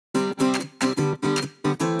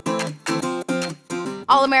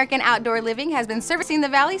All American Outdoor Living has been servicing the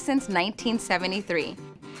Valley since 1973,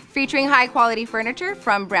 featuring high-quality furniture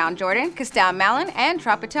from Brown Jordan, Castell Malin, and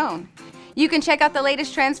Tropitone. You can check out the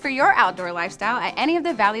latest trends for your outdoor lifestyle at any of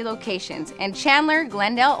the Valley locations in Chandler,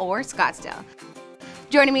 Glendale, or Scottsdale.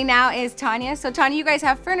 Joining me now is Tanya. So Tanya, you guys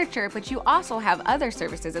have furniture, but you also have other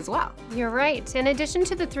services as well. You're right. In addition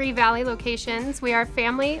to the 3 Valley locations, we are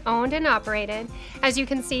family owned and operated. As you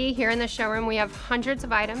can see here in the showroom, we have hundreds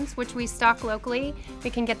of items which we stock locally. We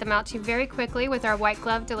can get them out to you very quickly with our white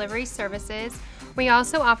glove delivery services. We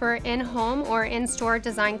also offer in-home or in-store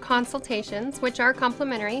design consultations, which are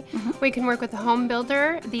complimentary. We can work with the home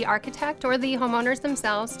builder, the architect, or the homeowners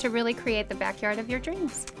themselves to really create the backyard of your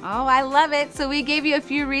dreams. Oh, I love it. So we gave you a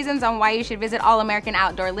few reasons on why you should visit All American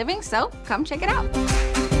Outdoor Living, so come check it out.